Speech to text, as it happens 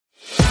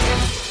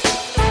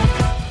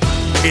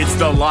It's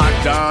the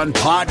Locked On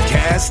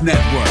Podcast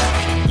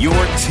Network, your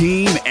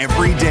team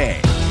every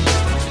day.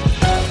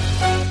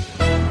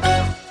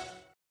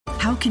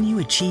 How can you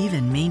achieve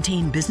and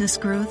maintain business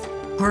growth?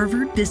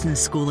 Harvard Business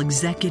School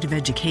Executive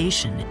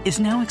Education is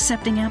now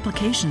accepting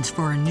applications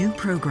for a new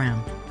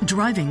program,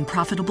 Driving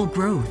Profitable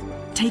Growth.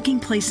 Taking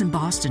place in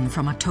Boston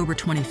from October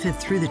 25th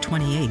through the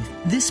 28th,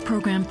 this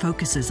program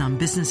focuses on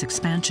business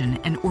expansion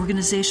and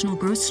organizational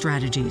growth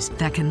strategies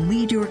that can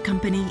lead your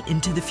company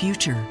into the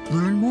future.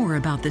 Learn more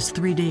about this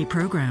 3-day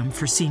program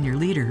for senior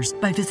leaders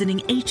by visiting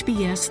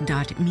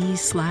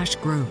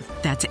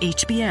hbs.me/growth. That's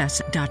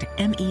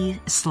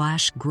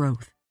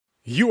hbs.me/growth.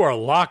 You are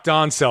Locked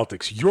On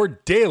Celtics, your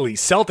daily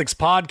Celtics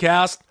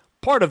podcast,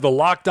 part of the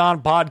Locked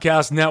On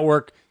Podcast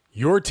Network,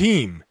 your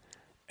team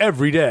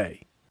every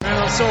day.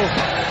 Man, I'm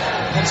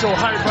so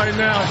hyped right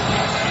now.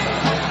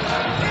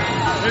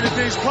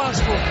 Anything's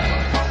possible.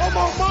 Oh,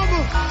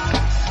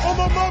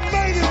 my mama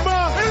made it,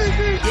 man.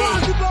 Anything's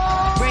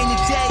possible. Rainy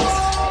days,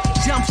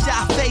 jump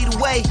shot, fade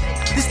away.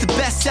 This the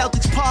best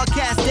Celtics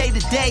podcast day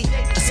to day,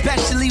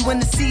 especially when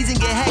the season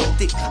get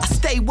hectic. I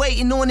stay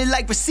waiting on it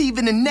like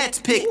receiving a Nets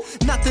pick.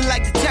 Nothing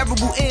like the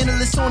terrible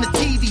analysts on the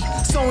TV.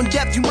 So in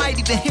depth you might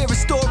even hear a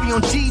story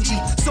on Gigi.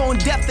 So in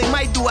depth they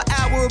might do an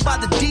hour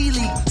about the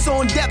D-League. So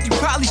in depth you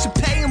probably should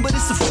pay him, but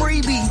it's a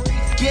freebie.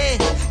 Yeah,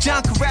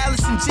 John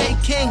Corrales and Jay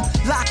King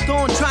locked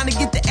on trying to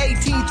get the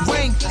 18th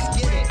ring.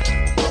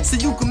 So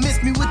you can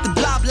miss me with the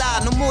blah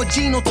blah. No more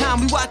Geno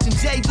time, we watching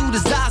Jay do the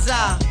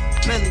Zaza.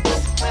 Really.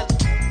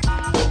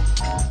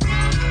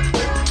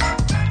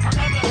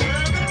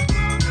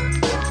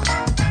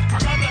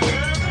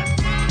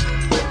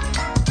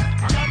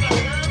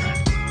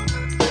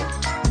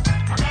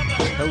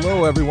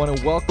 Hello, everyone,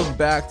 and welcome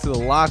back to the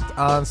Locked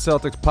On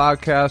Celtics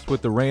podcast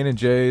with the Rain and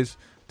Jays.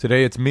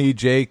 Today it's me,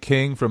 Jay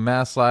King from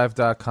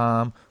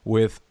MassLive.com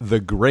with the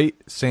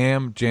great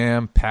Sam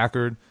Jam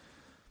Packard.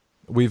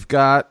 We've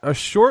got a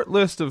short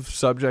list of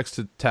subjects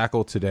to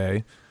tackle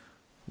today.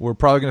 We're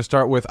probably going to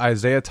start with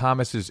Isaiah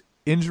Thomas's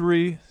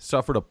injury,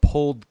 suffered a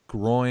pulled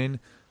groin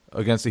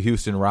against the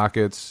Houston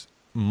Rockets,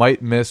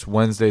 might miss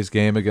Wednesday's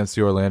game against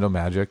the Orlando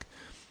Magic.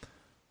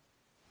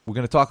 We're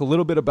going to talk a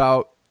little bit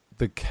about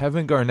the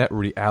Kevin Garnett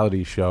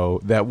reality show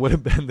that would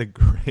have been the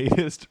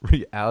greatest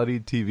reality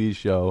TV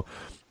show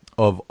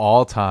of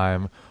all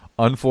time.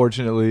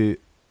 Unfortunately,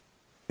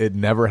 it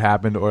never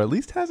happened, or at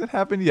least hasn't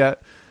happened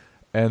yet.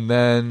 And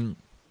then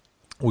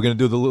we're going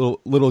to do the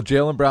little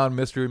Jaylen Brown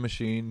mystery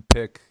machine,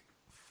 pick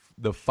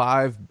the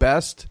 5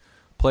 best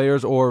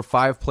players or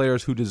 5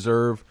 players who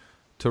deserve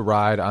to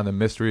ride on the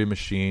mystery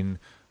machine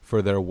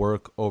for their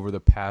work over the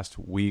past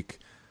week.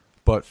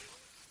 But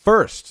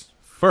first,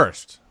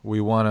 we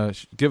want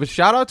to give a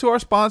shout out to our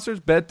sponsors,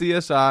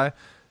 BetDSI.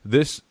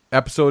 This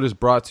episode is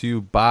brought to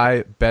you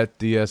by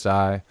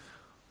BetDSI.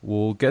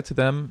 We'll get to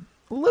them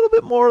a little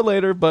bit more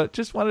later, but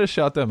just wanted to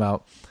shout them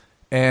out.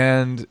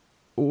 And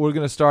we're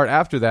going to start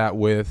after that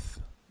with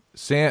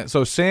Sam.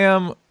 So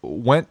Sam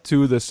went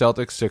to the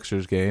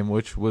Celtics-Sixers game,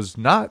 which was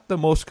not the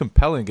most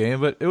compelling game,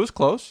 but it was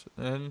close.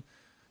 And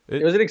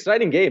it was an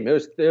exciting game.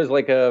 It was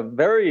like a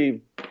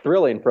very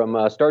thrilling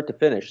from start to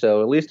finish.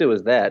 So at least it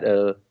was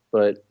that.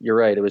 But you're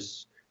right. It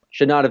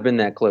should not have been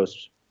that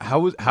close.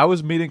 How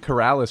was meeting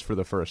Corrales for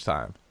the first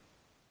time?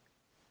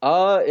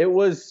 It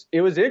was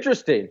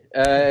interesting.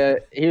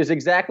 He was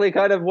exactly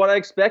kind of what I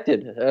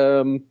expected.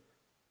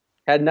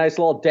 Had a nice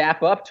little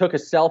dap up, took a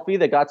selfie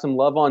that got some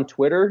love on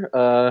Twitter.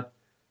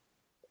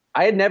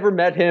 I had never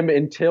met him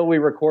until we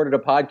recorded a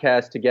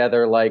podcast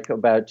together like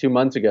about 2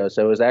 months ago.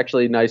 So it was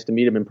actually nice to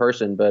meet him in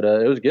person, but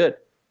it was good.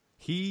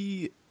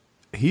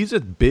 He's a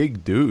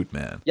big dude,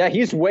 man. Yeah,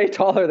 he's way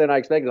taller than I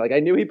expected. Like I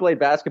knew he played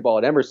basketball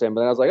at Emerson, but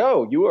then I was like,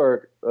 oh, you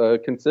are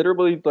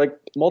considerably like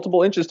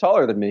multiple inches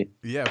taller than me.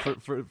 Yeah,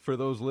 for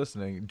those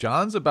listening,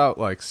 John's about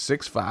like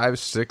 6'5",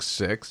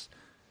 6'6",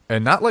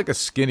 and not like a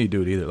skinny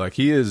dude either. Like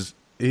he's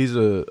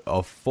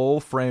a full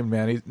framed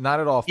man. He's not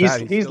at all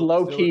fat. He's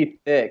low key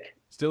thick.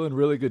 Still in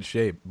really good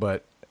shape,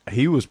 but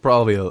he was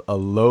probably a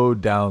low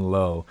down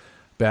low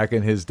back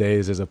in his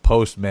days as a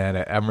postman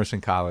at Emerson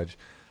College.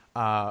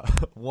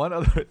 One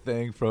other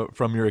thing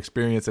from your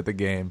experience at the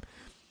game.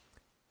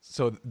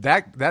 So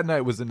that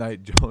night was the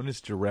night Jonas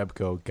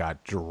Jerebko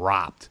got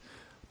dropped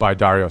by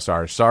Dario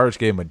Saric. Saric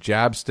gave him a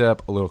jab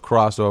step, a little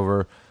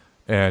crossover,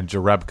 and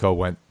Jerebko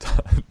went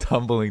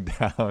tumbling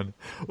down.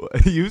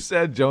 You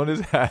said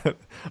Jonas had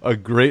a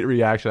great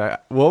reaction.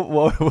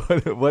 What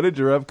did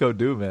Jerebko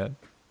do, man?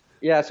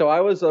 Yeah, so I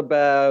was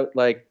about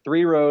like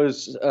 3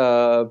 rows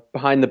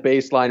behind the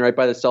baseline right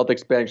by the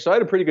Celtics bench. So I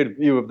had a pretty good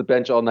view of the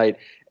bench all night.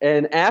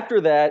 And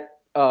after that,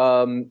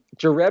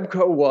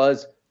 Jerebko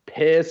was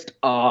pissed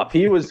off.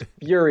 He was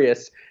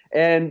furious.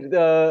 And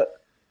the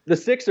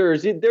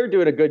Sixers, they're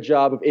doing a good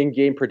job of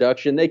in-game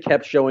production. They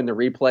kept showing the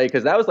replay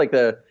because that was like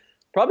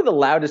probably the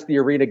loudest the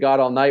arena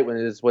got all night when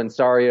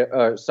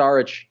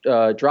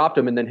Saric dropped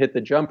him and then hit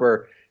the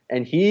jumper.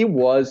 And he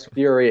was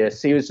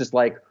furious. He was just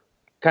like,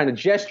 kind of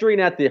gesturing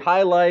at the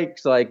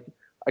highlights. Like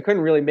I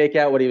couldn't really make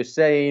out what he was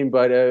saying,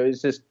 but it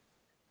was just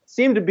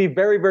seemed to be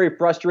very, very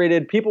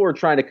frustrated. People were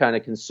trying to kind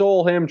of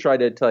console him, try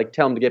to like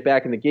tell him to get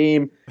back in the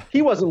game.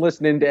 He wasn't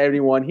listening to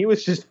anyone. He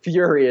was just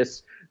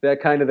furious that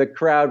kind of the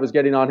crowd was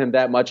getting on him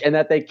that much and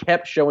that they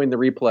kept showing the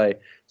replay.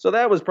 So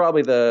that was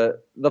probably the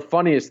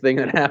funniest thing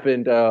that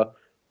happened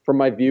from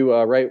my view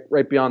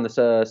right beyond the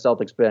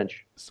Celtics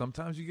bench.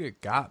 Sometimes you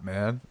get got,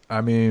 man.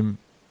 I mean,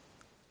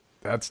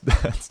 that's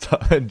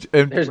tough. And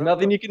There's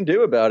nothing you can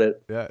do about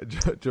it. Yeah,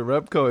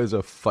 Jerebko is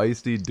a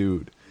feisty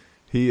dude.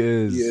 He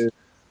is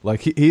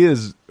like he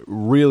is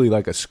really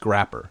like a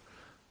scrapper.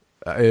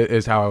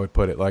 Is how I would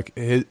put it. Like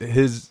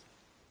he's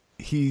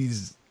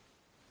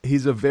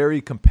a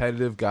very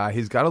competitive guy.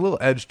 He's got a little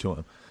edge to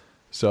him.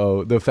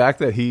 So the fact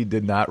that he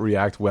did not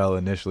react well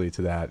initially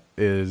to that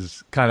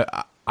is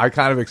I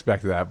kind of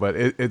expected that, but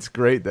it's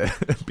great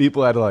that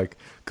people had to like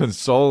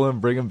console him,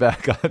 bring him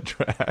back on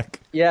track.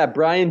 Yeah,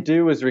 Brian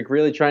Dew was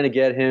really trying to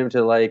get him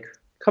to like,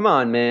 come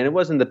on, man, it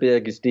wasn't the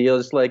biggest deal.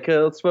 Just like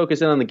let's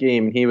focus in on the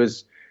game. And he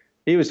was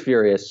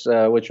furious,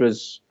 which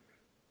was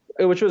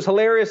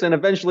hilarious. And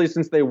eventually,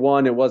 since they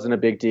won, it wasn't a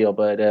big deal.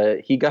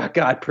 But he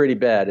got pretty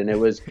bad, and it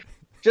was.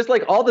 Just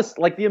like all this,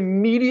 like the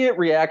immediate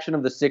reaction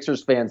of the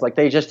Sixers fans, like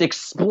they just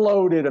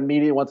exploded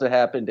immediately once it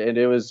happened. And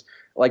it was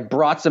like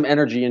brought some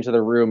energy into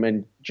the room.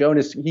 And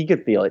Jonas, he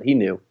could feel it. He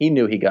knew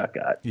he got.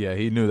 Yeah,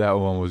 he knew that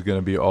one was going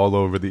to be all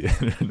over the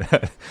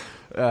internet.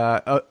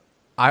 I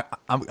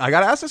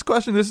got to ask this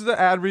question. This is an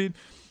ad read.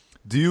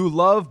 Do you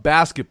love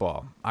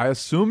basketball? I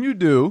assume you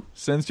do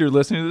since you're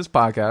listening to this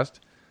podcast.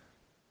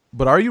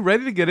 But are you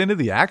ready to get into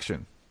the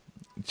action?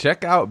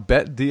 Check out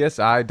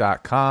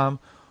betdsi.com.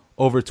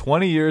 Over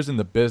 20 years in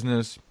the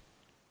business,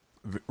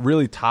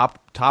 really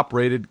top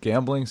rated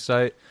gambling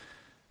site.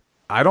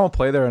 I don't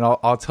play there, and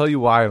I'll tell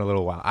you why in a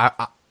little while.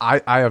 I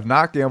have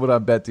not gambled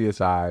on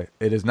BetDSI.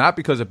 It is not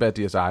because of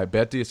BetDSI.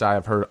 BetDSI,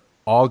 I've heard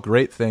all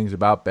great things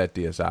about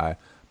BetDSI,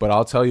 but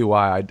I'll tell you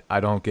why I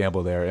don't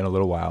gamble there in a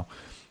little while.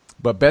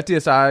 But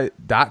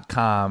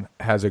BetDSI.com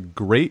has a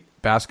great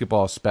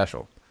basketball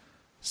special.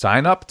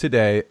 Sign up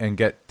today and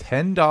get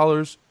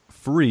 $10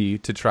 free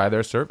to try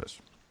their service.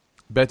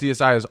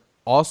 BetDSI is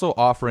also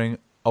offering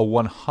a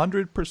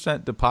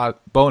 100%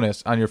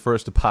 bonus on your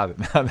first deposit.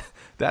 Now,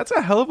 that's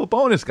a hell of a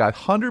bonus, guys.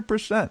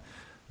 100%.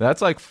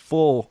 That's like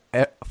full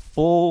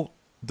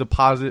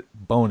deposit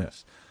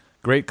bonus.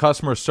 Great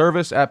customer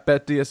service at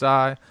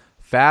BetDSI.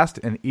 Fast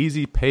and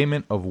easy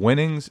payment of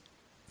winnings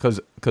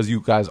because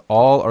you guys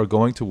all are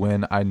going to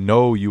win. I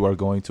know you are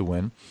going to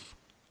win.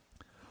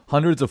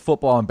 Hundreds of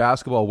football and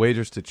basketball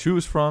wagers to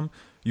choose from.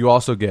 You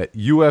also get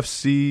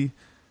UFC,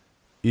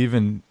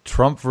 even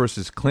Trump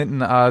versus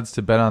Clinton odds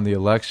to bet on the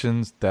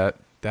elections.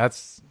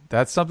 That's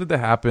something to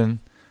happen.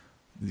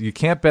 You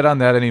can't bet on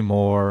that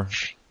anymore.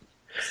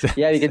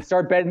 Yeah, you can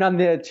start betting on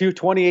the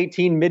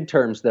 2018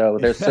 midterms, though.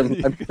 There's some.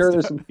 I'm sure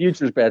there's some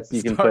futures bets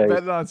you can play. Start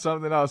betting on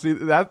something else. See,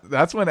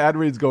 that's when ad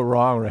reads go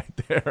wrong right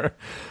there.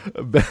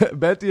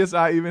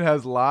 BetDSI even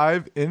has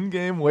live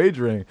in-game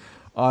wagering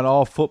on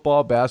all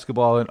football,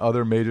 basketball, and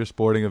other major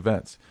sporting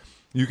events.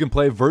 You can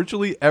play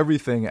virtually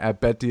everything at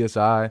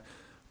BetDSI.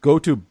 Go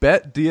to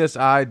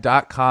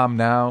betdsi.com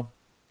now.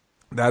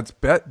 That's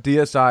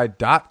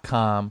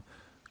betdsi.com.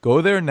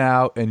 Go there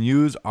now and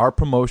use our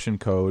promotion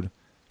code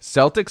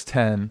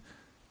Celtics10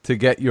 to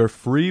get your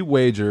free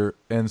wager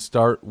and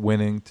start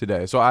winning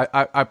today. So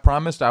I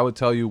promised I would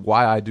tell you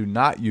why I do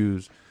not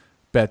use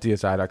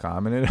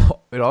betdsi.com. And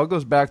it all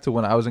goes back to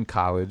when I was in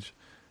college,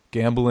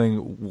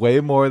 gambling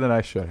way more than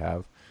I should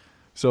have.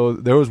 So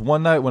there was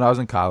one night when I was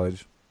in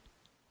college,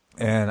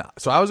 and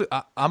so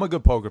I'm a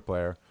good poker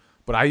player.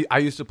 But I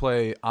used to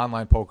play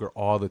online poker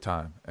all the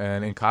time.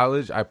 And in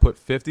college, I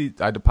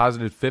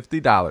deposited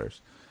 $50.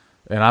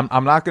 And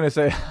I'm not going to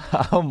say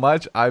how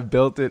much I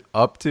built it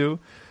up to,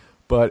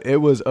 but it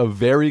was a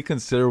very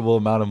considerable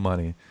amount of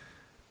money.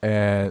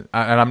 And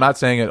I'm not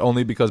saying it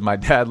only because my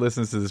dad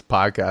listens to this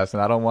podcast,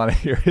 and I don't want to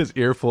hear his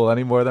earful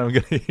any more than I'm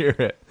going to hear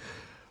it.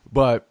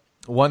 But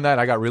one night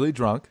I got really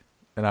drunk,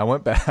 and I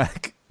went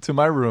back to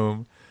my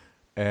room,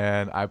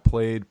 and I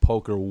played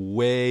poker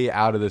way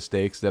out of the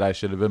stakes that I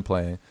should have been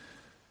playing.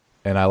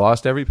 And I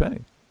lost every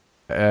penny.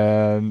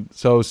 And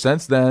so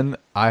since then,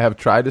 I have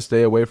tried to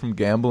stay away from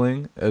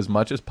gambling as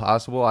much as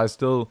possible. I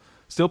still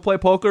play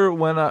poker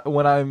when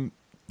I'm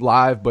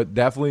live, but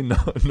definitely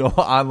no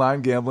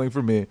online gambling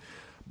for me.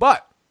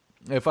 But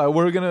if I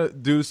were going to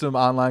do some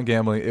online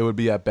gambling, it would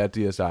be at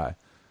BetDSI.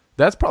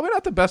 That's probably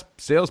not the best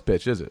sales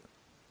pitch, is it?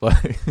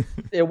 Like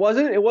It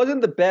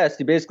wasn't the best.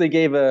 He basically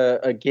gave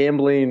a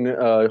gambling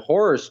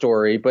horror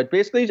story, but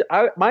basically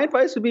my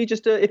advice would be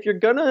just if you're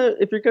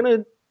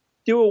gonna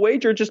do a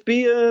wager, just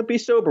be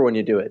sober when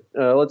you do it.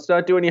 Let's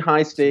not do any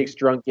high stakes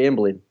drunk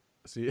gambling.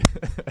 See,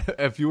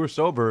 if you were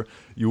sober,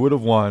 you would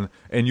have won,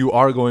 and you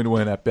are going to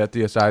win at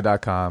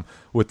betdsi.com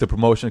with the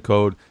promotion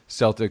code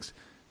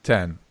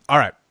Celtics10. All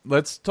right,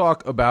 let's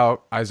talk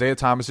about Isaiah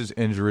Thomas's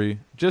injury.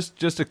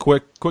 Just a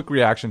quick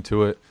reaction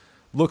to it.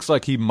 Looks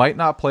like he might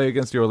not play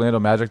against the Orlando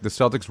Magic. The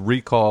Celtics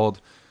recalled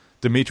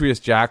Demetrius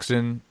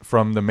Jackson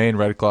from the Maine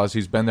Red Claws.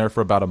 He's been there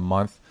for about a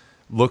month.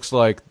 Looks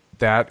like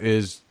that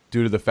is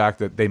due to the fact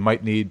that they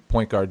might need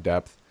point guard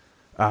depth.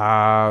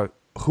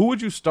 Who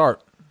would you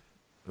start?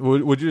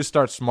 Would you just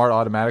start Smart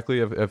automatically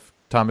if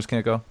Thomas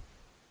can't go?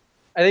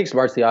 I think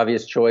Smart's the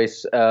obvious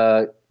choice.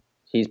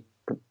 He's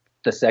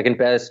the second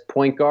best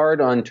point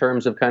guard on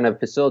terms of kind of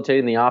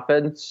facilitating the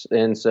offense.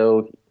 And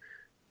so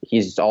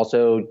he's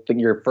also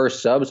your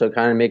first sub. So it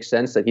kind of makes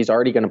sense that he's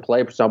already going to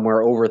play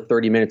somewhere over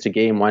 30 minutes a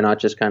game. Why not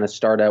just kind of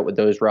start out with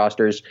those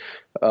rosters?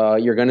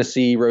 You're going to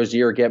see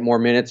Rozier get more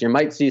minutes. You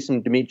might see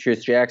some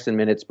Demetrius Jackson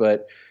minutes,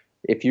 but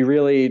if you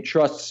really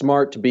trust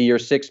Smart to be your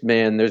sixth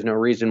man, there's no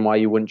reason why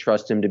you wouldn't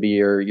trust him to be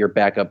your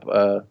backup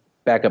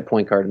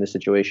point guard in this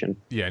situation.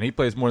 Yeah, and he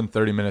plays more than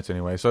 30 minutes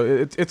anyway, so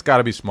it's got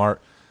to be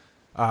Smart.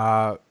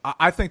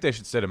 I think they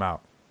should sit him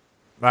out.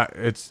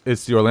 It's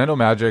the Orlando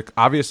Magic.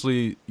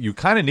 Obviously, you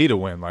kind of need a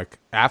win. Like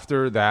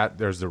after that,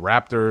 there's the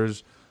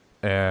Raptors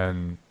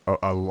and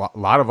a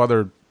lot of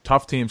other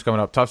tough teams coming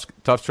up, tough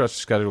stretch of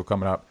schedule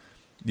coming up.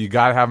 You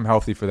got to have them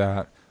healthy for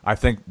that. I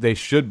think they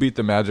should beat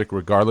the Magic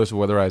regardless of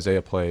whether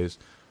Isaiah plays.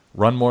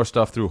 Run more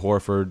stuff through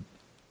Horford.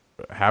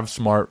 Have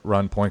Smart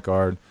run point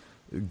guard.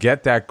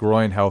 Get that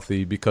groin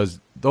healthy because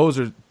those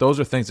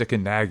are things that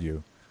can nag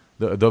you.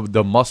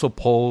 The muscle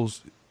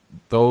pulls,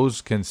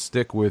 those can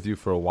stick with you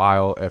for a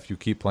while if you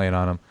keep playing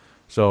on them.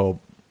 So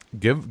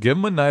give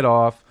him a night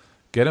off.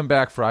 Get him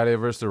back Friday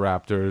versus the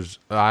Raptors.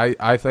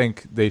 I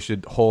think they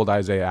should hold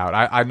Isaiah out.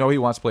 I know he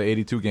wants to play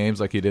 82 games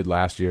like he did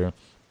last year.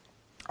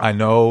 I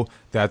know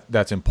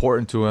that's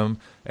important to him,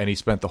 and he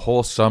spent the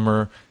whole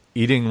summer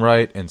eating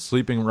right and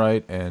sleeping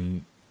right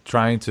and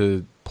trying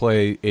to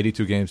play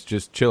 82 games.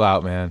 Just chill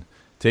out, man.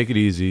 Take it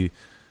easy.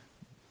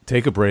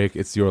 Take a break.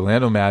 It's the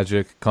Orlando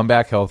Magic. Come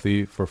back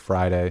healthy for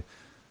Friday,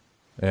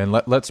 and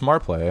let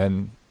Smart play.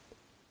 And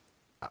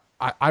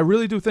I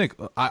really do think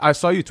I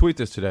saw you tweet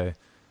this today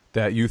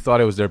that you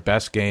thought it was their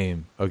best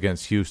game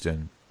against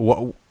Houston.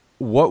 What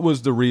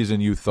was the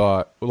reason you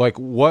thought? Like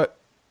what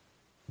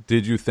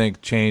did you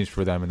think changed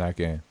for them in that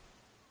game?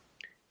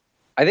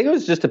 I think it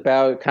was just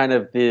about kind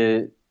of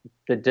the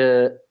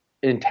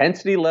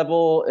intensity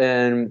level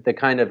and the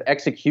kind of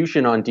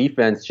execution on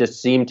defense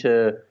just seemed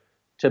to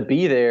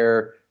be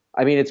there.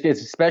 I mean, it's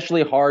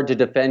especially hard to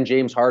defend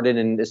James Harden,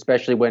 and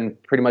especially when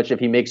pretty much if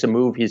he makes a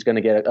move, he's going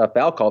to get a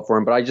foul call for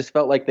him. But I just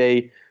felt like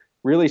they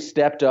really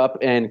stepped up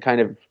and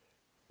kind of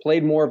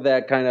played more of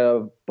that kind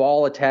of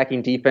ball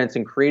attacking defense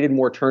and created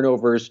more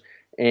turnovers,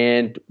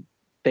 and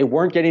they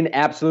weren't getting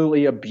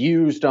absolutely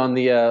abused on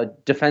the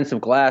defensive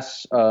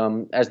glass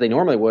as they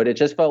normally would. It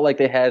just felt like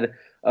they had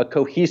a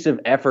cohesive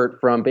effort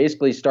from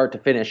basically start to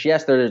finish.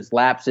 Yes, there's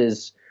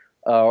lapses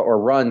or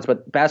runs,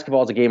 but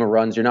basketball is a game of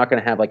runs. You're not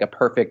going to have like a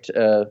perfect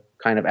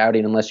kind of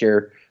outing unless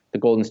you're the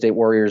Golden State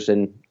Warriors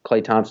and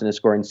Klay Thompson is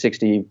scoring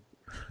 60,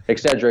 et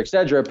cetera, et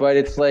cetera. But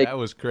it's like that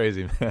was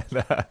crazy, man.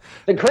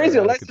 The crazy.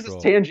 Let's just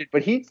tangent,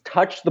 but he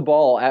touched the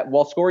ball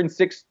while scoring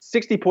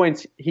 60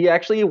 points. He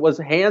actually was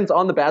hands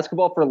on the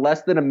basketball for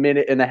less than a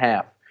minute and a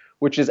half,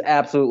 which is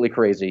absolutely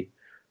crazy.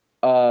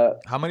 How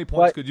many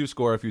points could you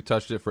score if you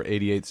touched it for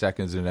 88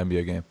 seconds in an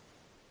NBA game?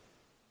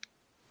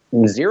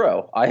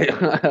 0.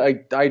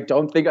 I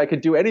don't think I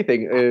could do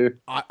anything.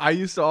 I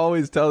used to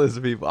always tell this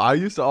to people. I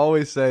used to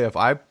always say if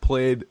I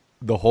played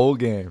the whole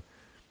game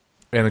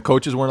and the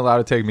coaches weren't allowed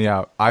to take me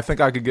out, I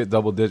think I could get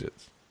double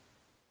digits.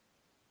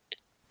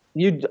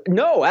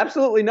 No,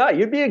 absolutely not.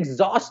 You'd be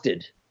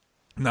exhausted.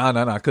 No.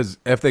 Because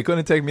if they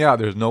couldn't take me out,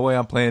 there's no way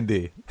I'm playing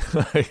D.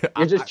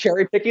 You're just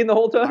cherry picking the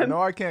whole time. I know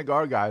I can't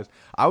guard guys.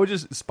 I would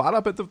just spot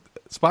up at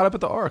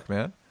the arc,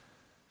 man.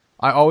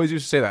 I always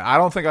used to say that. I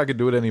don't think I could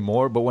do it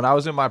anymore, but when I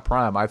was in my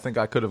prime, I think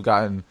I could have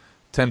gotten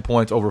 10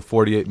 points over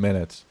 48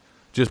 minutes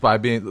just by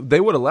being –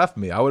 they would have left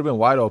me. I would have been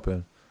wide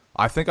open.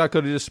 I think I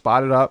could have just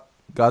spotted up,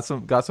 got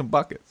some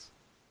buckets.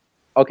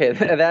 Okay,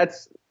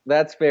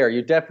 that's fair.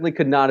 You definitely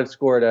could not have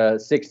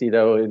scored 60,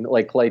 though, in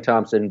like Klay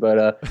Thompson.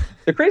 But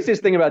the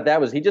craziest thing about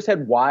that was he just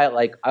had wild –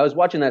 like I was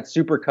watching that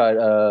supercut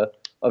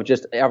of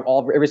just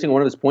every single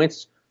one of his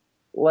points.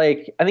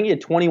 Like I think he had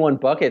 21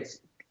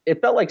 buckets. It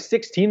felt like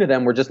 16 of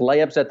them were just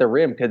layups at the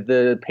rim. Could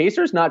the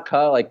Pacers not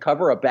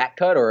cover a back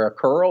cut or a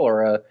curl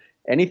or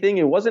anything?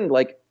 It wasn't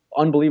like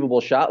unbelievable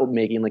shot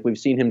making like we've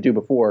seen him do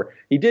before.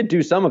 He did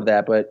do some of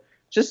that, but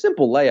just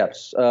simple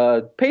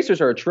layups. Pacers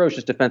are an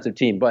atrocious defensive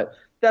team, but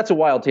that's a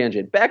wild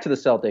tangent. Back to the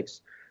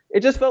Celtics. It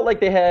just felt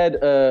like they had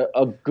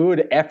a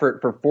good effort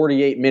for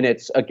 48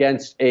 minutes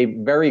against a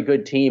very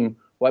good team,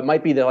 what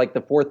might be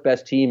the fourth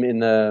best team in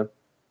the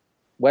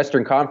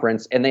Western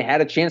Conference, and they had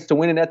a chance to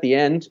win it at the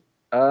end.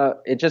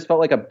 It just felt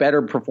like a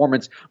better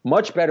performance,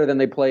 much better than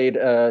they played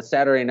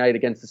Saturday night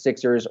against the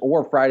Sixers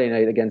or Friday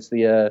night against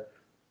the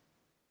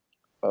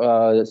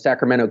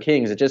Sacramento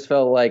Kings. It just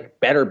felt like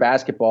better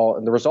basketball,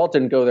 and the result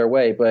didn't go their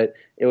way, but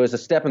it was a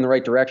step in the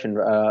right direction,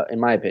 in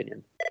my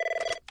opinion.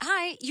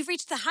 Hi, Hi, you've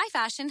reached the High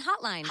Fashion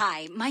Hotline.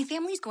 Hi, my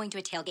family's going to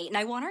a tailgate, and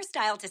I want our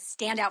style to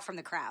stand out from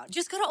the crowd.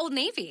 Just go to Old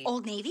Navy.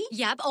 Old Navy?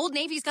 Yep, Old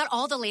Navy's got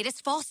all the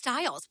latest fall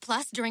styles.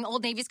 Plus, during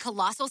Old Navy's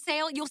colossal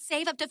sale, you'll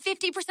save up to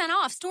 50%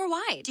 off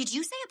store-wide. Did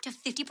you say up to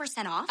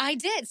 50% off? I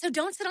did, so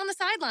don't sit on the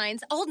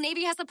sidelines. Old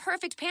Navy has the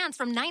perfect pants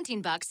from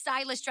 $19,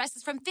 stylish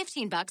dresses from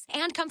 $15,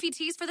 and comfy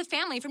tees for the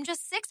family from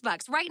just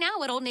 $6 right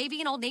now at Old Navy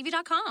and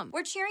OldNavy.com.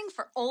 We're cheering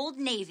for Old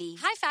Navy.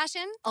 High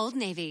fashion, Old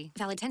Navy.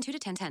 Valid 10-2 to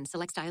 10-10.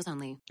 Select styles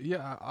only.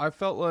 Yeah, I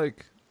felt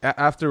like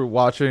after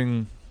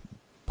watching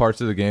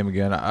parts of the game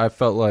again, I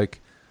felt like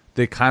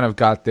they kind of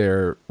got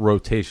their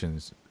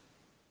rotations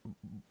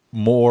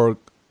more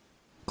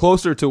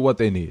closer to what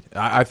they need.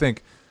 I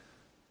think,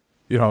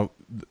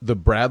 the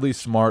Bradley,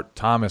 Smart,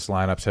 Thomas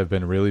lineups have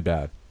been really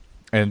bad.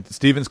 And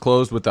Stevens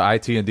closed with the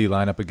IT and D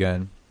lineup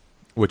again,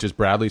 which is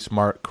Bradley,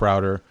 Smart,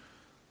 Crowder,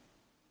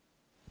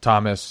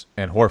 Thomas,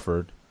 and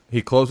Horford.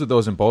 He closed with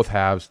those in both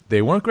halves.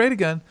 They weren't great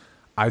again.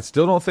 I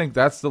still don't think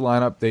that's the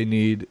lineup they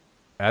need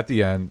at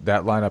the end.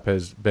 That lineup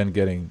has been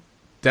getting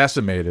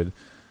decimated,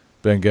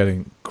 been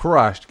getting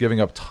crushed, giving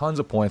up tons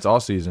of points all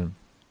season.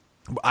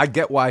 I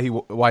get why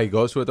he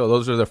goes to it, though.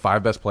 Those are their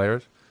 5 best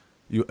players.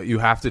 You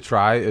have to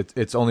try.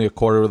 It's only a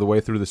quarter of the way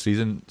through the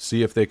season.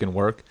 See if they can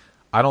work.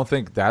 I don't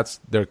think that's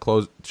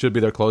should be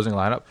their closing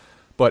lineup.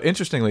 But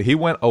interestingly, he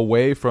went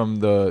away from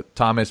the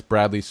Thomas,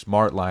 Bradley,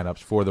 Smart lineups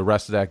for the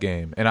rest of that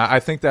game. And I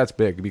think that's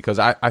big because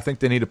I think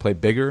they need to play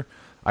bigger.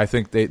 I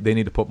think they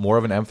need to put more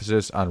of an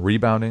emphasis on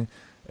rebounding.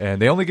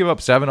 And they only give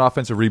up 7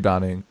 offensive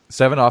rebounds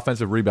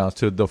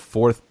to the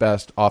 4th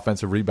best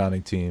offensive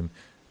rebounding team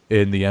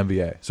in the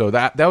NBA. So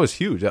that was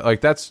huge. Like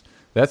that's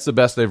the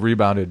best they've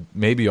rebounded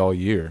maybe all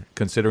year,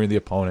 considering the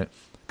opponent,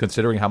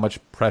 considering how much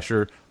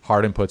pressure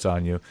Harden puts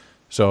on you.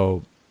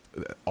 So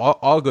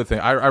all good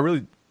thing. I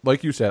really,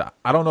 like you said,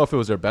 I don't know if it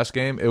was their best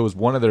game. It was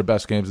one of their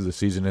best games of the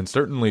season, and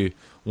certainly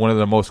one of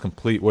the most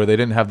complete, where they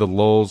didn't have the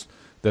lulls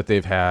that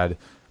they've had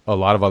a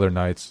lot of other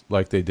nights,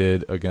 like they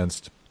did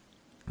against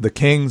the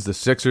Kings, the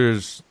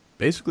Sixers.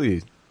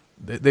 Basically,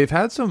 they've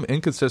had some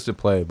inconsistent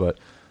play, but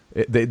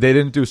they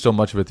didn't do so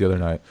much of it the other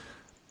night.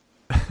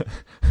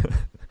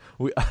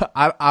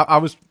 I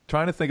was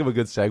trying to think of a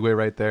good segue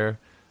right there.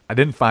 I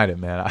didn't find it,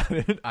 man.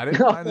 I didn't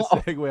find the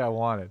segue I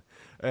wanted.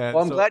 And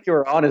well, I'm glad you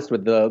were honest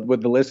with the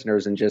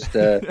listeners and just.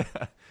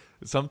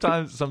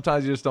 Sometimes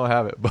you just don't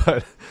have it.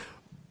 But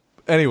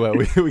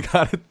anyway, we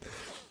got it.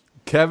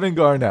 Kevin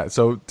Garnett.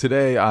 So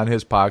today on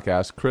his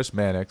podcast, Chris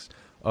Mannix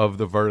of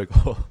The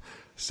Vertical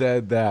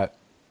said that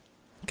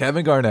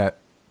Kevin Garnett,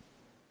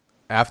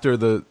 after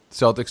the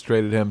Celtics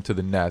traded him to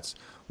the Nets,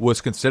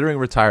 was considering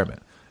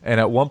retirement. And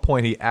at one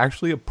point, he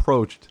actually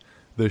approached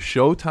the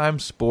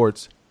Showtime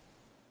Sports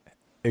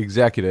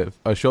executive,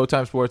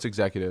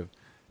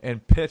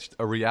 and pitched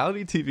a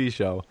reality TV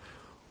show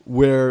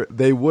where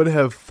they would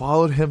have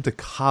followed him to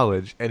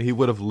college, and he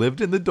would have lived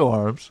in the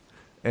dorms,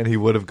 and he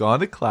would have gone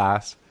to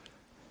class,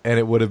 and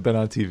it would have been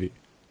on TV.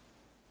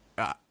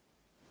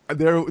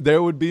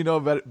 There would be no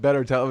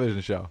better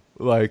television show.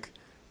 Like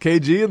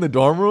KG in the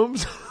dorm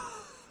rooms.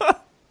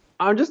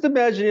 I'm just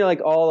imagining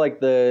like all like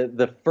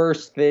the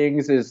first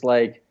things is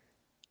like,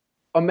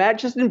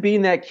 imagine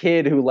being that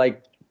kid who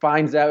like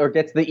finds out or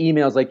gets the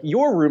emails like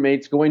your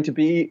roommate's going to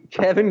be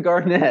Kevin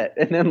Garnett,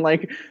 and then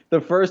like the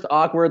first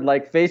awkward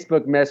like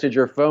Facebook message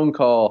or phone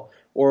call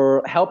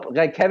or help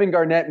like Kevin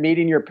Garnett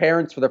meeting your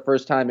parents for the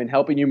first time and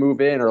helping you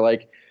move in, or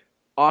like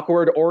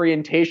awkward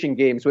orientation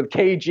games with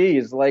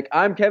KGs. Like,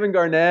 I'm Kevin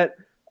Garnett.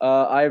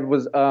 I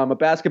was a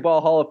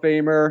basketball Hall of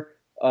Famer.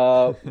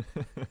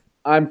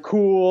 I'm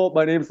cool.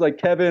 My name's like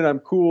Kevin. I'm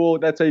cool.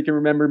 That's how you can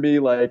remember me.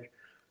 Like,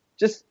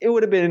 just it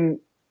would have been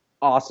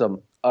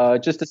awesome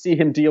just to see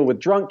him deal with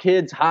drunk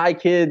kids, high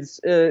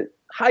kids,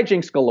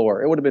 hijinks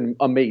galore. It would have been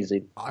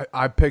amazing.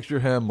 I picture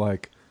him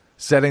like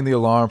setting the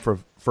alarm for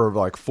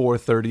like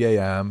 4:30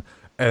 a.m.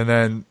 and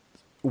then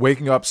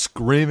waking up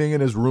screaming in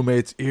his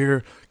roommate's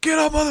ear, "Get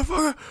up,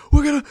 motherfucker!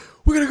 We're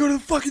gonna go to the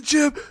fucking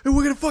gym and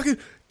we're gonna fucking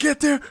get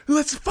there.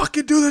 Let's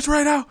fucking do this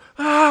right now!"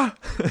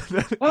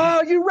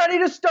 Oh, you ready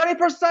to study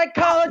for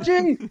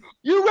psychology?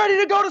 You ready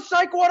to go to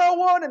Psych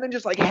 101? And then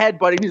just like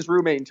headbutting his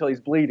roommate until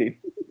he's bleeding.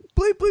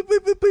 Bleep, bleep,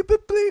 bleep, bleep, bleep,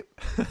 bleep,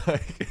 bleep.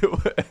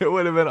 Like, it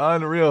would have been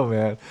unreal,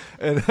 man.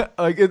 And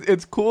like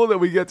it's cool that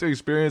we get to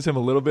experience him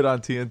a little bit on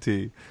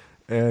TNT.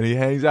 And he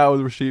hangs out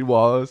with Rasheed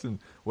Wallace and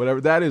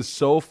whatever. That is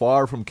so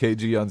far from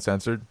KG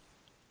Uncensored.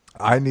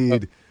 I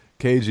need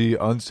KG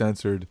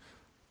Uncensored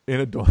in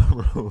a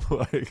dorm room.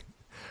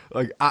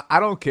 like I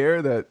don't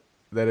care that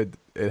it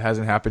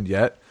hasn't happened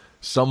yet.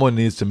 Someone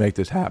needs to make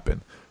this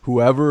happen.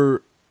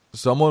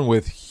 Someone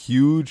with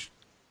huge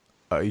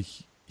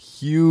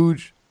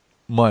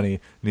money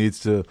needs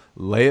to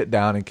lay it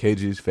down in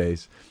KG's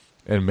face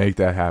and make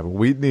that happen.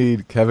 We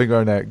need Kevin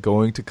Garnett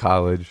going to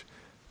college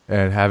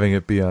and having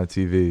it be on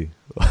TV.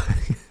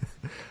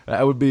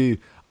 That would be.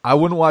 I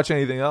wouldn't watch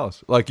anything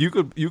else. Like you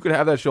could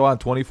have that show on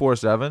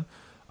 24/7.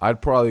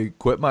 I'd probably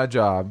quit my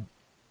job,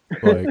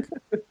 like,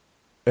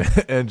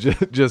 and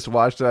just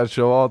watch that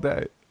show all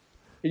day.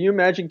 Can you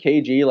imagine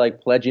KG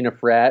like pledging a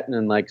frat and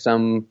then like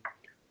some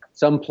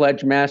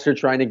pledge master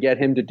trying to get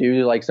him to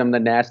do like some of the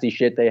nasty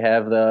shit they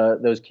have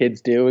those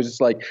kids do? It's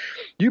just like,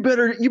 you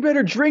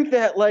better drink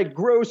that like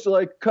gross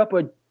like cup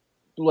of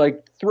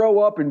like throw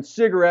up and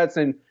cigarettes,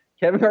 and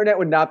Kevin Garnett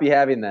would not be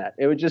having that.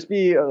 It would just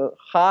be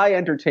high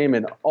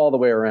entertainment all the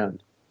way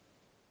around.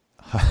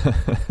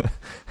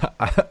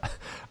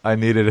 I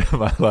need it in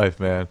my life,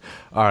 man.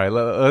 All right,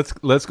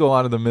 let's go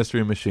on to the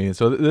mystery machine.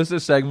 So this is a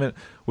segment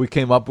we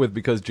came up with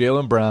because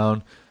Jaylen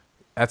Brown,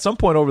 at some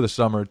point over the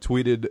summer,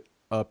 tweeted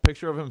a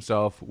picture of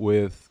himself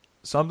with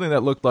something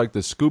that looked like the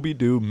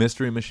Scooby-Doo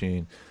mystery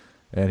machine,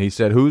 and he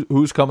said,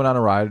 "Who's coming on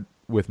a ride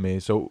with me?"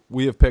 So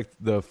we have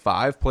picked the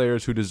 5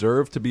 players who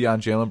deserve to be on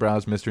Jaylen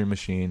Brown's mystery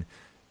machine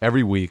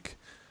every week.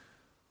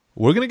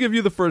 We're gonna give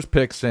you the first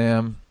pick,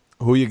 Sam.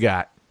 Who you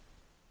got?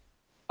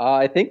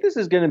 I think this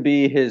is going to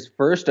be his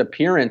first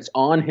appearance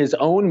on his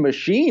own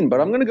machine, but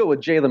I'm going to go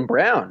with Jaylen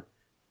Brown.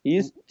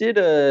 He's did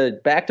a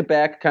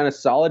back-to-back kind of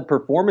solid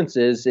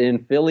performances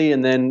in Philly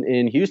and then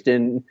in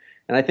Houston,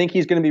 and I think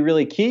he's going to be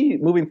really key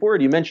moving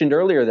forward. You mentioned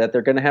earlier that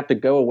they're going to have to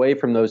go away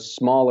from those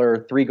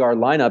smaller 3-guard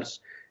lineups,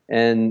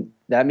 and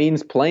that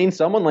means playing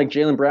someone like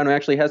Jaylen Brown who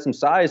actually has some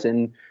size.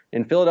 And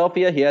in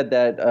Philadelphia, he had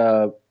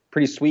that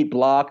pretty sweet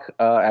block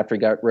after he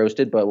got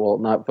roasted, but we'll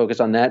not focus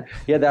on that.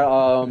 He had that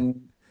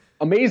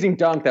amazing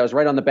dunk that was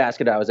right on the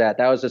basket I was at.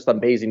 That was just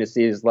amazing to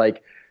see. Is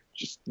like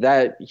just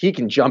that he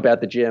can jump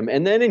at the gym.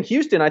 And then in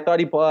Houston, I thought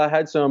he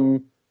had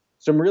some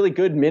really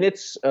good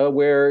minutes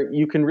where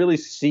you can really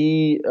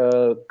see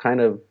kind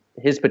of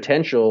his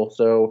potential.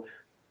 So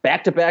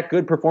back-to-back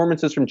good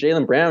performances from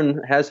Jaylen Brown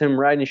has him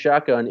riding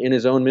shotgun in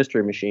his own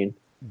mystery machine.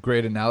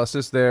 Great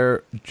analysis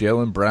there.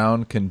 Jaylen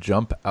Brown can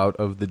jump out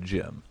of the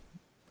gym.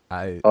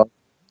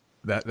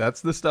 That's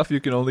the stuff you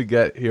can only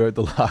get here at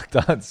the Locked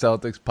On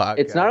Celtics podcast.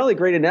 It's not only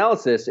great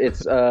analysis;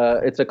 it's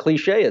a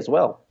cliche as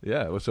well.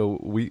 Yeah, so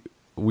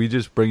we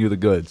just bring you the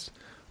goods.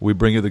 We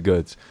bring you the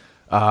goods.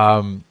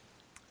 I'm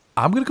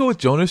gonna go with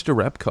Jonas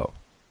Jerebko.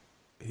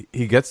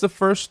 He gets the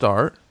first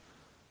start,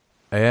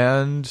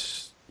 and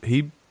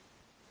he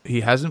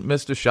hasn't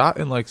missed a shot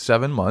in like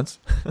 7 months.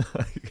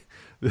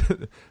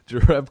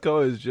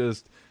 Jerebko is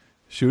just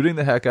shooting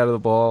the heck out of the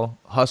ball,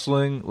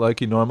 hustling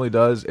like he normally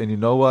does, and you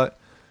know what?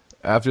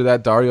 After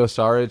that, Dario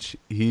Saric,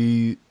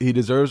 he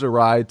deserves a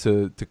ride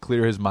to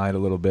clear his mind a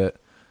little bit.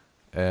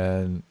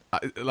 And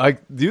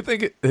do you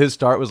think his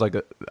start was like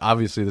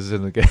obviously this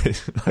isn't the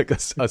case, like a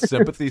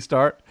sympathy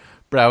start?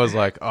 But I was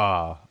like,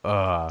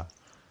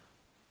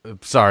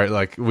 sorry,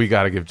 like we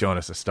got to give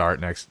Jonas a start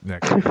next.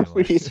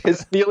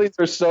 His feelings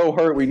are so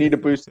hurt. We need to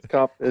boost his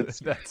confidence.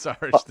 That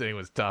Saric thing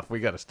was tough. We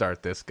got to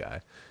start this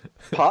guy.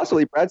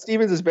 Possibly, Brad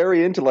Stevens is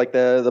very into like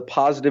the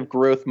positive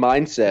growth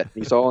mindset.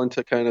 He's all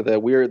into kind of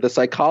the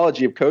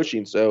psychology of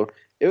coaching. So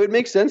it would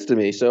make sense to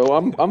me. So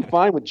I'm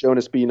fine with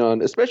Jonas being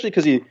on, especially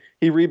because he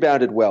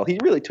rebounded well. He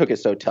really took it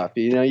so tough.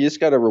 You know, you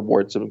just got to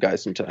reward some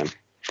guys sometime.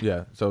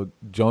 Yeah. So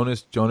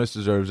Jonas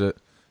deserves it.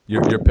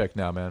 Your pick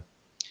now, man.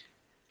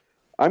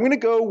 I'm going to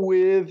go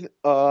with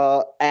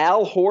Al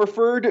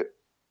Horford,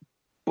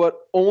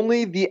 but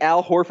only the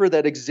Al Horford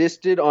that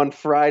existed on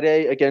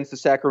Friday against the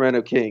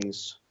Sacramento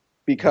Kings.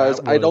 Because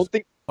I don't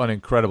think an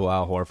incredible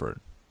Al Horford.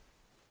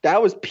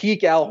 That was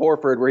peak Al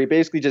Horford, where he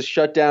basically just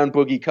shut down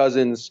Boogie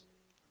Cousins.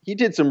 He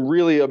did some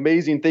really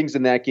amazing things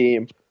in that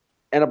game,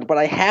 but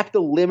I have to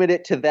limit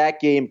it to that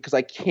game because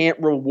I can't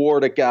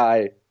reward a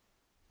guy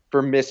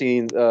for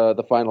missing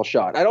the final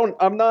shot.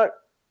 I'm not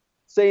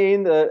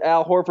saying that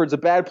Al Horford's a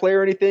bad player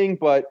or anything,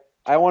 but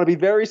I want to be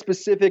very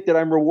specific that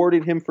I'm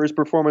rewarding him for his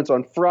performance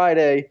on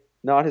Friday,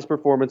 not his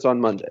performance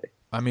on Monday.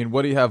 I mean,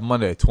 what do you have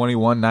Monday?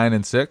 21, 9,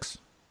 and 6?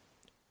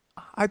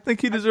 I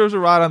think he deserves a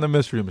ride on the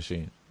mystery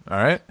machine. All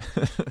right?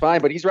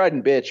 Fine, but he's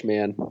riding bitch,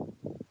 man.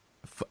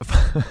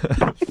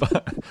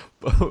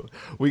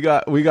 we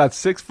got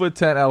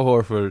 6'10" Al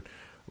Horford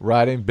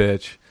riding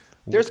bitch.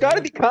 There's got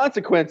to be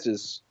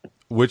consequences.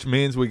 Which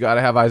means we got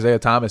to have Isaiah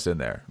Thomas in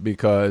there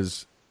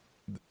because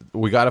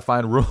we got to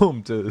find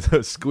room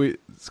to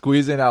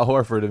squeeze in Al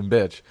Horford and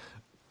bitch.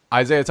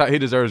 Isaiah Thomas, he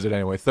deserves it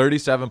anyway.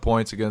 37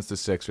 points against the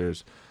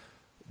Sixers.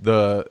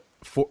 The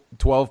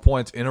 12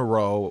 points in a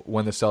row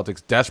when the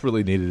Celtics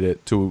desperately needed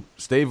it to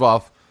stave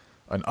off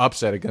an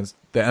upset against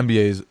the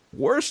NBA's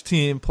worst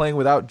team playing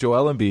without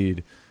Joel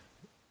Embiid.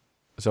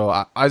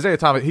 So Isaiah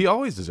Thomas, he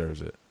always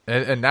deserves it.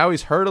 And now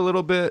he's hurt a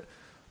little bit.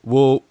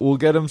 We'll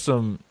get him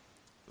some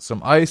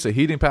ice, a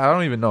heating pad. I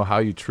don't even know how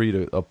you treat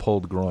a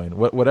pulled groin.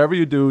 Whatever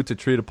you do to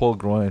treat a pulled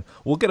groin,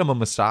 we'll get him a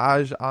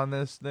massage on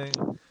this thing.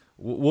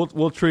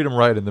 We'll treat him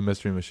right in the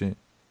mystery machine.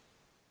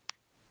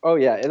 Oh,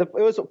 yeah. It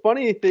was a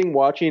funny thing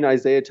watching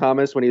Isaiah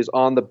Thomas when he was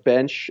on the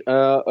bench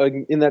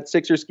in that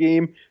Sixers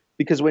game,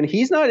 because when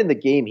he's not in the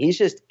game, he's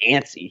just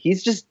antsy.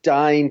 He's just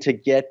dying to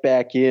get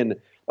back in.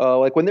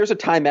 Like when there's a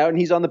timeout and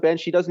he's on the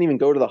bench, he doesn't even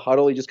go to the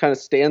huddle. He just kind of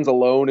stands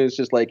alone and it's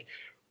just like,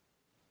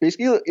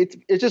 basically,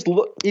 it's just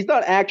he's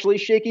not actually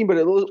shaking, but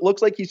it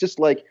looks like he's just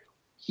like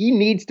he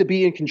needs to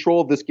be in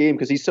control of this game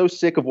because he's so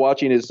sick of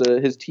watching his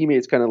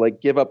teammates kind of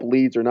like give up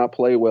leads or not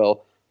play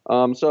well.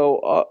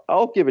 So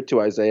I'll give it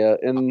to Isaiah.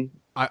 And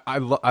I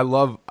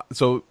love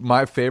so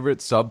my favorite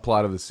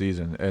subplot of the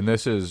season, and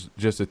this is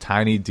just a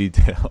tiny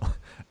detail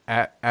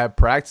at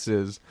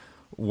practices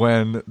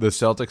when the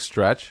Celtics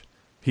stretch,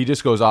 he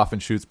just goes off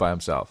and shoots by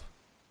himself.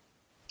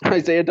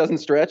 Isaiah doesn't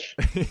stretch.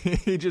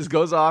 He just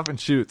goes off and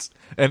shoots,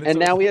 and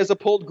now he has a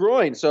pulled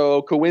groin.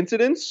 So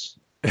coincidence?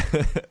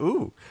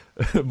 Ooh,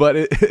 but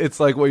it's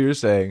like what you're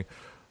saying.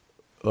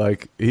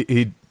 Like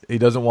he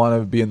doesn't want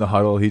to be in the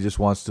huddle. He just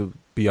wants to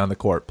be on the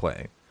court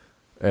playing.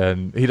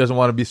 And he doesn't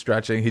want to be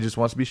stretching. He just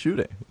wants to be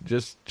shooting.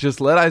 Just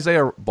let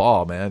Isaiah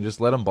ball, man.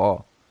 Just let him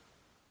ball.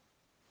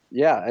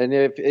 Yeah, and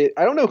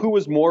I don't know who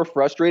was more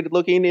frustrated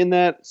looking in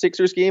that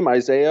Sixers game,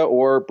 Isaiah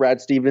or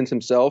Brad Stevens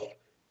himself,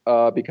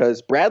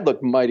 because Brad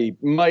looked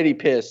mighty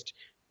pissed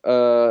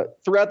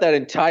throughout that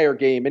entire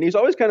game. And he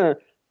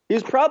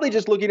was probably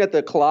just looking at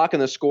the clock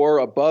and the score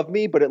above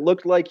me, but it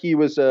looked like he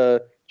was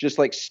just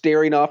like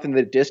staring off in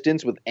the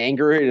distance with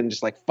anger and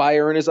just like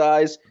fire in his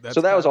eyes.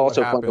 So that was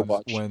also fun to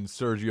watch. When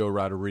Sergio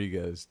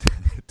Rodriguez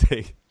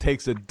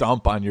takes a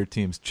dump on your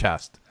team's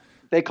chest.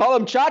 They call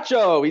him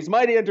Chacho. He's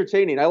mighty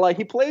entertaining.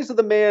 He plays with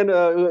a man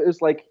who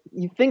is like,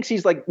 he thinks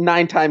he's like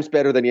 9 times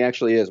better than he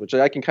actually is, which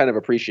I can kind of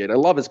appreciate. I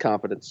love his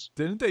confidence.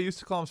 Didn't they used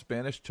to call him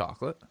Spanish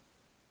Chocolate?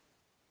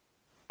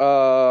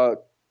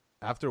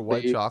 After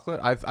White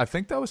Chocolate? I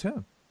think that was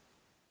him.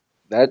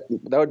 That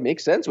would make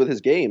sense with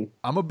his game.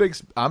 I'm not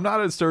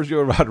a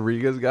Sergio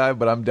Rodriguez guy,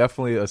 but I'm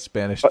definitely a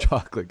Spanish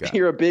chocolate guy.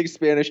 You're a big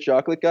Spanish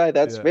chocolate guy?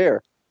 That's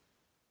fair.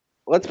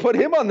 Let's put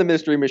him on the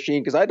mystery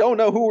machine because I don't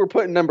know who we're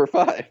putting number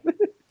 5.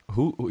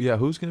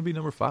 Who's going to be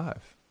number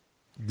 5?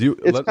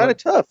 It's kind of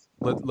tough.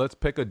 Let's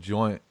pick a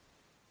joint.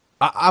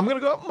 I'm going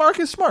to go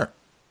Marcus Smart.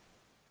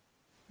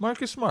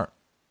 Marcus Smart.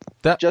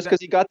 Just because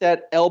he got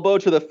that elbow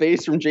to the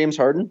face from James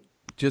Harden?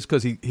 Just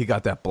because he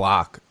got that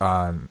block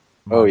on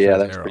Montez's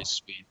that's pretty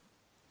sweet.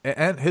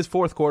 And his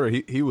fourth quarter,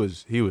 he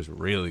was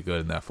really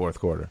good in that fourth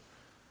quarter.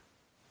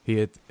 He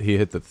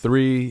hit the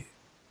 3.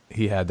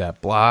 He had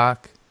that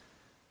block.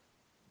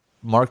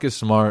 Marcus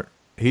Smart,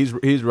 he's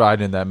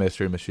riding in that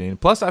mystery machine.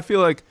 Plus, I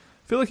feel like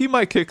he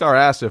might kick our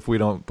ass if we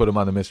don't put him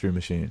on the mystery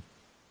machine.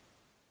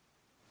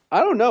 I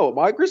don't know.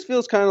 Marcus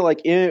feels kind of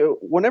like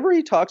whenever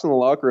he talks in the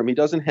locker room, he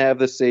doesn't have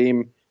the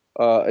same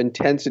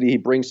intensity he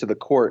brings to the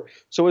court.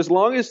 So as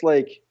long as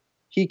like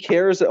he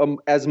cares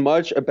as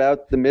much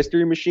about the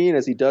mystery machine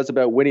as he does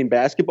about winning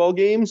basketball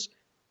games,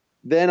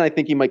 then I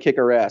think he might kick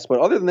our ass. But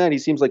other than that, he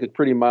seems like a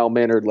pretty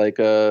mild-mannered, like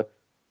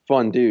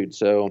fun dude.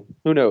 So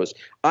who knows?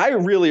 I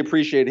really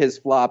appreciate his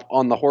flop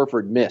on the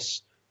Horford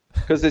miss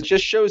because it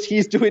just shows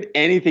he's doing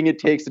anything it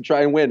takes to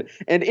try and win.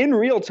 And in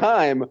real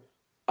time,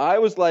 I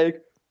was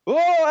like,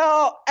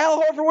 oh,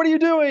 Al Horford, what are you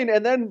doing?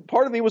 And then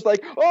part of me was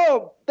like,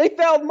 oh, they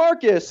fouled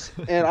Marcus.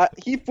 And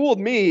he fooled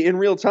me in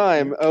real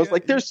time. I was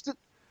like,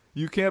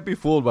 you can't be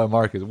fooled by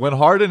Marcus. When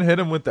Harden hit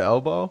him with the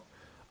elbow,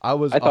 I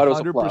was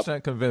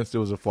 100% convinced it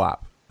was a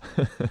flop.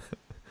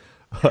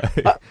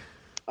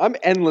 I'm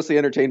endlessly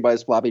entertained by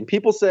his flopping.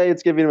 People say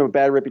it's giving him a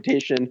bad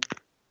reputation.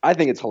 I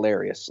think it's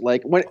hilarious.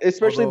 Like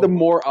especially the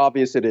more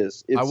obvious it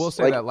is. I will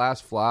say that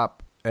last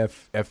flop,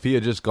 if he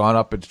had just gone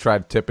up and tried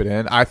to tip it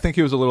in, I think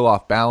he was a little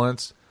off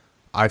balance.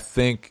 I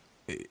think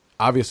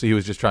obviously he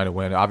was just trying to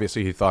win.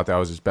 Obviously he thought that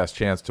was his best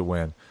chance to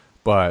win,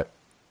 but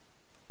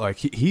like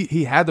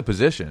he had the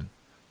position.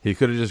 He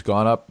could have just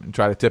gone up and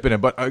tried to tip it in.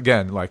 But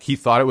again, like he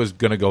thought it was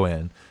going to go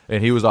in,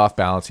 and he was off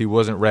balance. He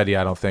wasn't ready,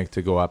 I don't think,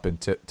 to go up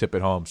and tip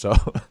it home. So,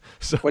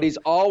 but he's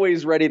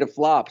always ready to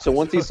flop. So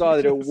once he saw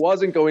that it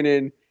wasn't going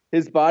in,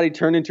 his body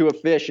turned into a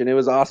fish, and it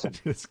was awesome.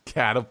 Just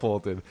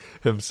catapulted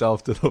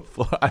himself to the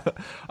floor.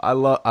 I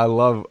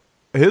love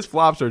his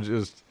flops are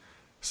just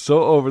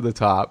so over the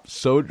top,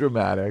 so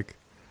dramatic.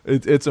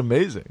 It's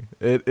amazing.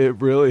 It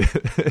really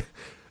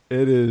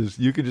it is.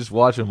 You can just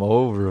watch him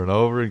over and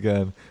over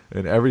again,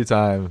 and every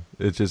time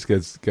it just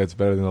gets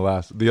better than the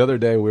last. The other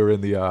day we were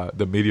in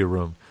the media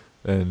room,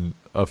 and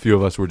a few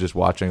of us were just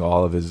watching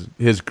all of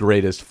his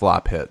greatest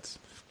flop hits.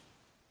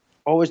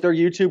 Oh, is there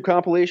YouTube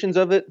compilations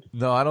of it?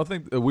 No, I don't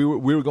think we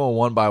were going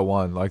one by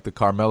one, like the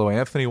Carmelo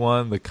Anthony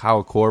one, the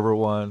Kyle Korver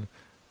one.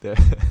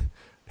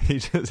 He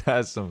just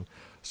has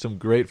some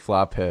great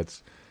flop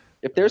hits.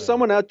 If there's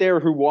someone out there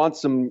who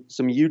wants some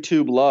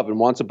YouTube love and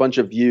wants a bunch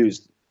of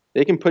views,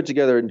 they can put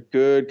together a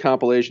good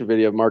compilation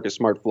video of Marcus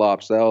Smart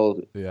flops.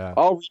 I'll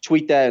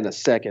retweet that in a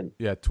second.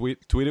 Yeah, tweet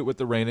it with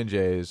the Rain and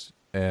Jays,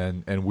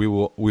 and we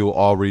will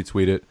all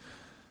retweet it.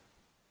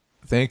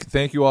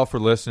 Thank you all for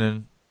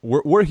listening.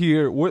 We're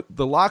here.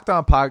 The Locked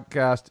On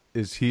Podcast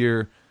is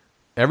here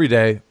every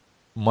day,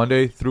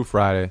 Monday through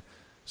Friday.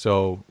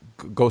 So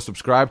go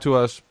subscribe to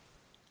us.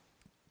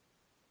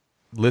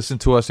 Listen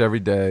to us every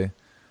day.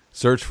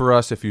 Search for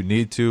us if you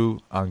need to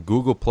on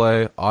Google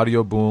Play,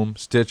 Audio Boom,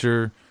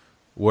 Stitcher,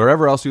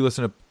 wherever else you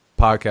listen to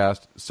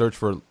podcasts. Search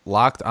for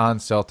Locked On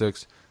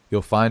Celtics.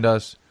 You'll find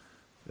us,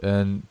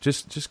 and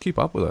just keep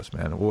up with us,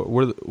 man.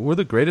 We're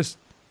the greatest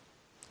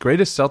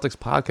Celtics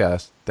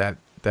podcast that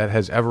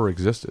has ever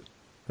existed.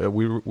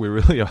 We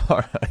really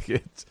are.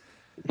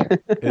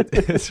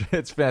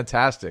 It's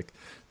fantastic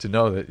to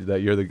know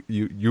that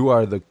you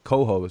are the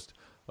co-host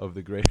of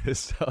the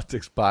greatest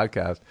Celtics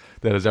podcast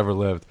that has ever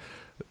lived.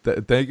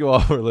 Thank you all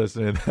for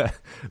listening.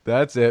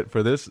 That's it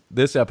for this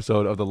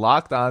episode of the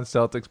Locked On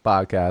Celtics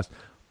podcast,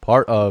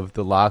 part of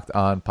the Locked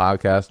On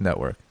Podcast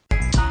Network.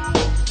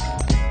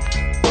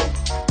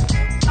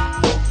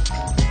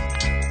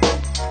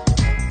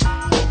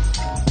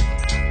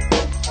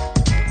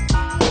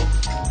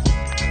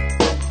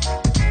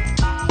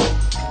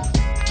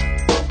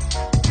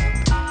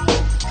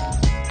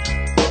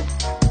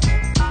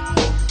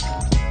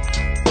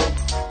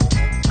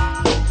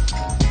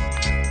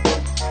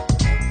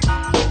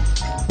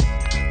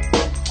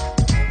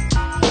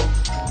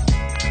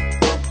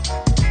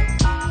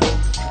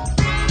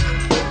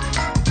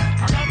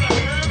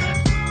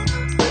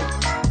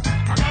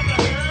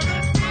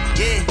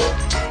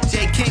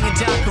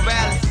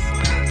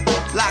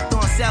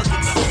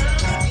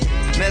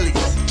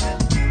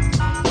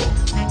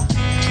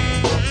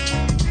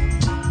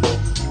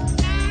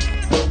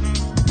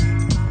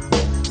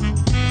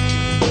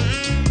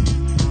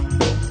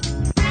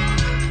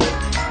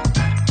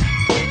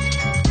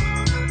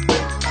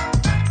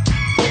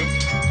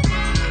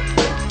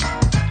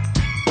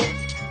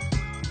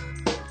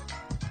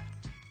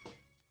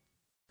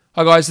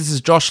 Hi guys, this is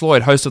Josh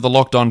Lloyd, host of the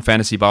Locked On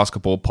Fantasy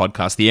Basketball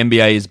podcast. The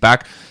NBA is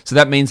back, so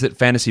that means that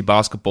fantasy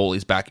basketball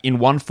is back in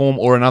one form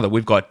or another.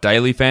 We've got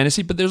daily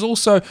fantasy, but there's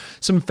also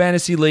some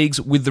fantasy leagues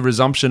with the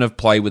resumption of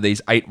play with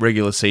these 8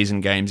 regular season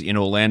games in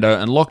Orlando,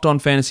 and Locked On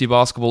Fantasy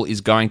Basketball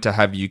is going to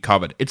have you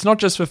covered. It's not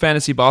just for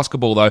fantasy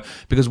basketball though,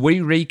 because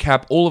we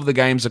recap all of the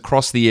games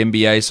across the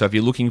NBA, so if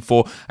you're looking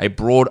for a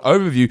broad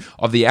overview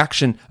of the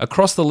action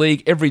across the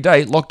league every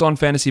day, Locked On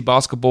Fantasy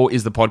Basketball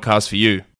is the podcast for you.